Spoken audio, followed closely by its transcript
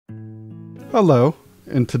Hello,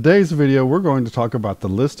 in today's video we're going to talk about the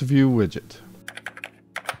ListView widget.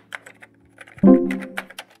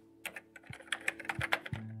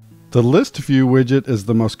 The ListView widget is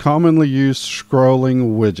the most commonly used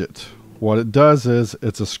scrolling widget. What it does is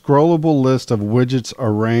it's a scrollable list of widgets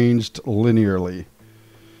arranged linearly.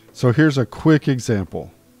 So here's a quick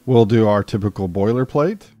example. We'll do our typical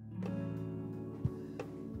boilerplate.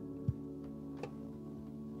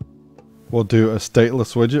 We'll do a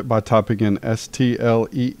stateless widget by typing in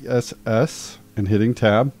STLESS and hitting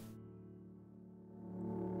tab.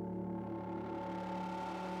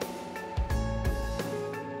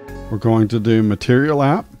 We're going to do material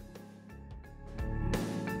app,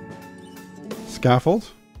 scaffold,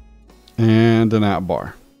 and an app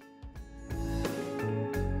bar.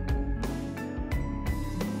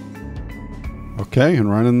 Okay, and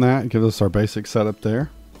running that gives us our basic setup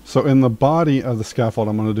there. So in the body of the scaffold,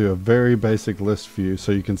 I'm going to do a very basic list view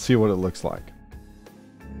so you can see what it looks like.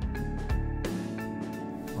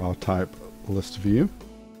 I'll type list view.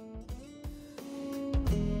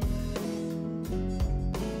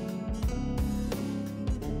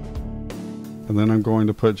 And then I'm going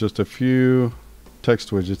to put just a few text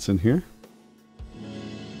widgets in here.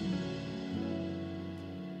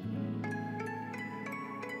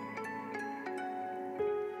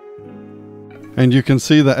 And you can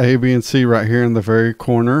see the A, B, and C right here in the very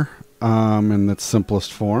corner in its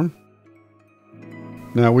simplest form.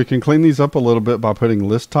 Now we can clean these up a little bit by putting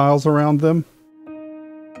list tiles around them.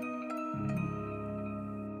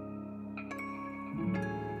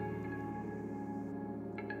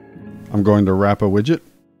 I'm going to wrap a widget,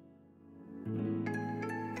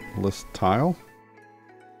 ListTile,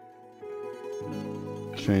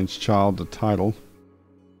 change child to title.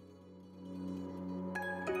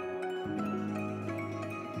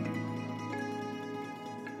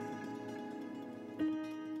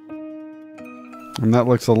 And that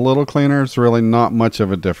looks a little cleaner. It's really not much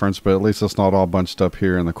of a difference, but at least it's not all bunched up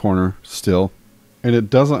here in the corner still. And it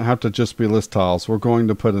doesn't have to just be list tiles. We're going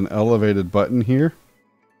to put an elevated button here.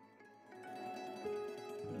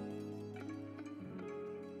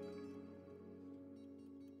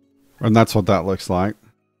 And that's what that looks like.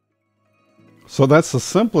 So that's the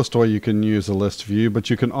simplest way you can use a list view,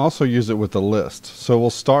 but you can also use it with a list. So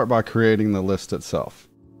we'll start by creating the list itself.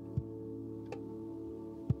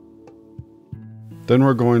 Then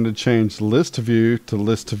we're going to change ListView to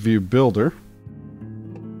ListView Builder.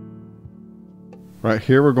 Right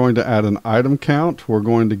here we're going to add an item count. We're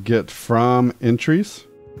going to get from entries.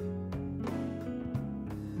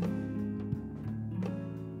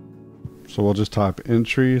 So we'll just type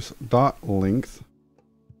entries.length.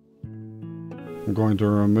 I'm going to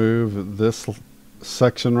remove this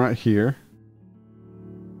section right here.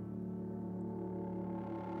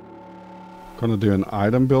 I'm going to do an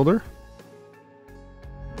item builder.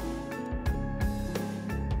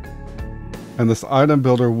 And this item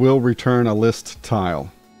builder will return a list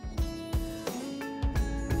tile.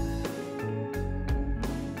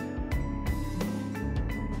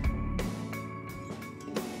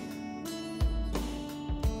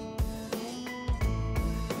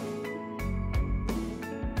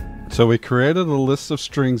 So we created a list of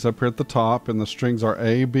strings up here at the top, and the strings are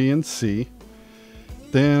A, B, and C.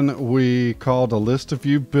 Then we called a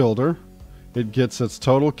ListView Builder. It gets its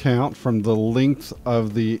total count from the length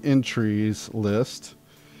of the entries list.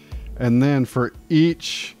 And then for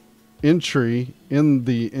each entry in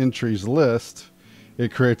the entries list,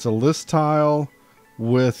 it creates a list tile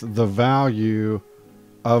with the value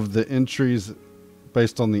of the entries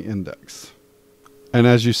based on the index. And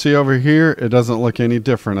as you see over here, it doesn't look any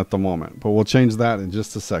different at the moment, but we'll change that in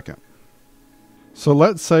just a second. So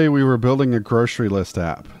let's say we were building a grocery list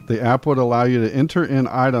app. The app would allow you to enter in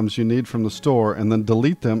items you need from the store and then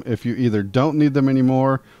delete them if you either don't need them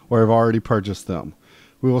anymore or have already purchased them.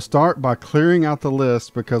 We will start by clearing out the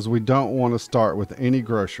list because we don't want to start with any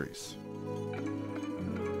groceries.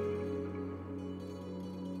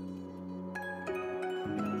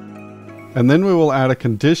 And then we will add a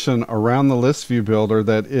condition around the ListView builder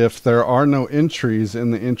that if there are no entries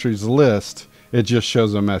in the entries list, it just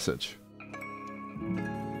shows a message.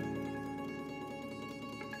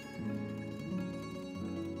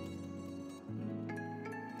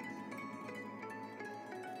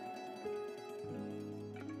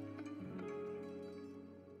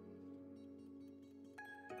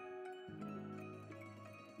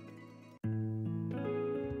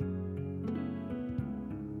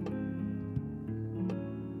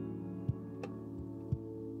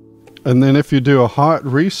 And then if you do a hot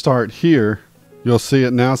restart here, you'll see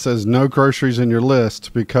it now says no groceries in your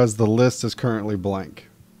list because the list is currently blank.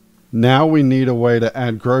 Now we need a way to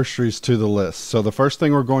add groceries to the list. So the first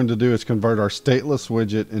thing we're going to do is convert our stateless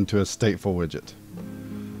widget into a stateful widget.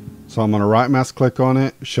 So I'm going to right mouse click on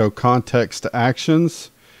it, show context to actions,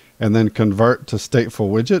 and then convert to stateful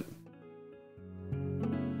widget.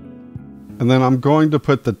 And then I'm going to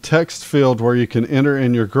put the text field where you can enter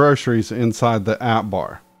in your groceries inside the app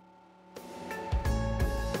bar.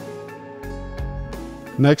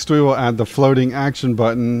 Next, we will add the floating action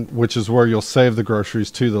button, which is where you'll save the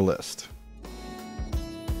groceries to the list.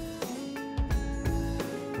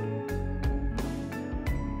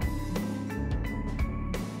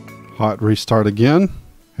 Hot restart again,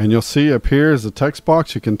 and you'll see up here is a text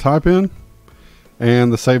box you can type in,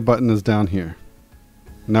 and the save button is down here.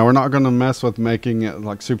 Now we're not going to mess with making it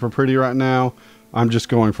like super pretty right now. I'm just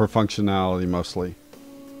going for functionality mostly.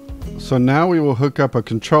 So now we will hook up a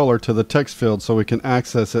controller to the text field so we can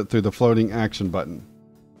access it through the floating action button.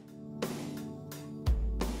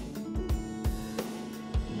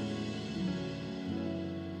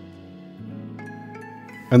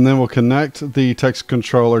 And then we'll connect the text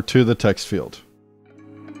controller to the text field.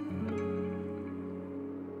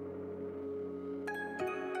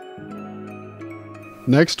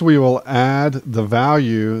 Next, we will add the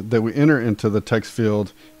value that we enter into the text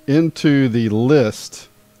field into the list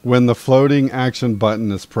when the floating action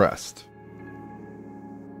button is pressed.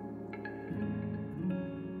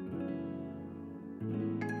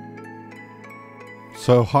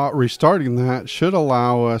 So hot restarting that should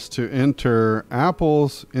allow us to enter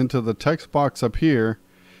apples into the text box up here,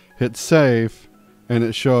 hit save, and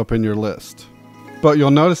it show up in your list. But you'll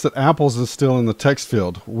notice that apples is still in the text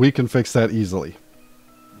field. We can fix that easily.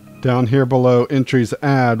 Down here below entries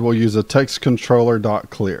add, we'll use a text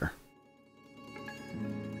controller.clear.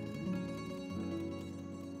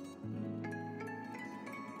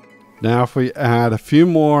 Now if we add a few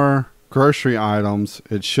more grocery items,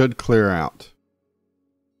 it should clear out.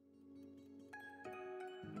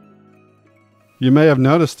 You may have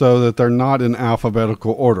noticed though that they're not in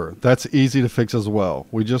alphabetical order. That's easy to fix as well.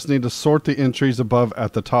 We just need to sort the entries above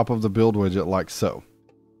at the top of the build widget like so.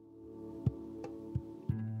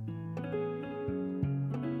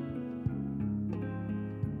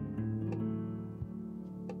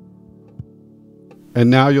 And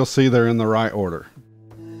now you'll see they're in the right order.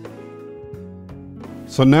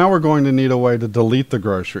 So now we're going to need a way to delete the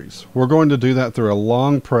groceries. We're going to do that through a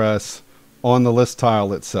long press on the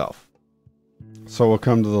ListTile itself. So we'll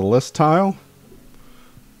come to the ListTile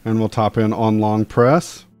and we'll type in on long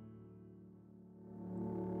press.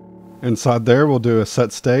 Inside there we'll do a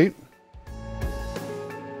set state.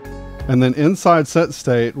 And then inside set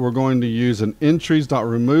state we're going to use an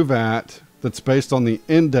entries.removeAt that's based on the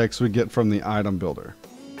index we get from the item builder.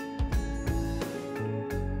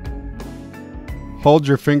 Hold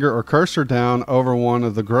your finger or cursor down over one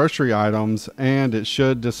of the grocery items and it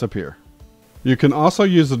should disappear. You can also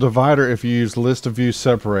use a divider if you use ListView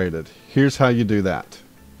Separated. Here's how you do that.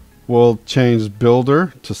 We'll change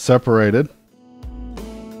Builder to Separated.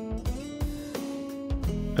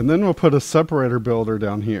 And then we'll put a separator builder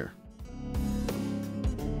down here.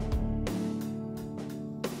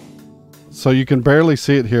 So you can barely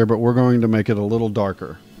see it here, but we're going to make it a little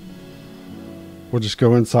darker. We'll just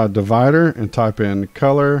go inside divider and type in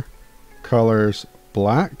color, colors,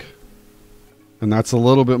 black. And that's a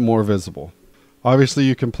little bit more visible. Obviously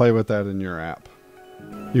you can play with that in your app.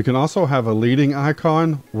 You can also have a leading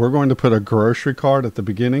icon. We're going to put a grocery cart at the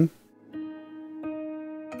beginning.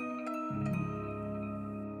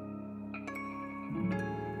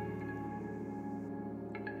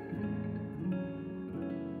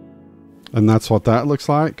 And that's what that looks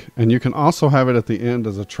like. And you can also have it at the end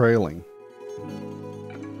as a trailing.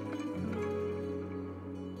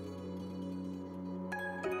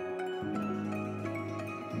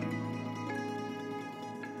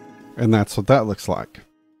 And that's what that looks like.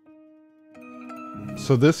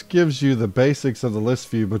 So this gives you the basics of the list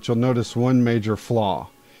view, but you'll notice one major flaw.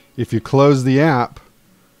 If you close the app,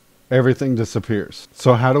 everything disappears.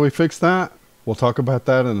 So how do we fix that? We'll talk about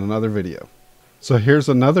that in another video. So here's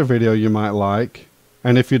another video you might like.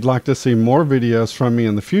 And if you'd like to see more videos from me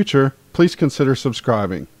in the future, please consider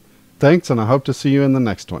subscribing. Thanks, and I hope to see you in the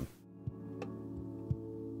next one.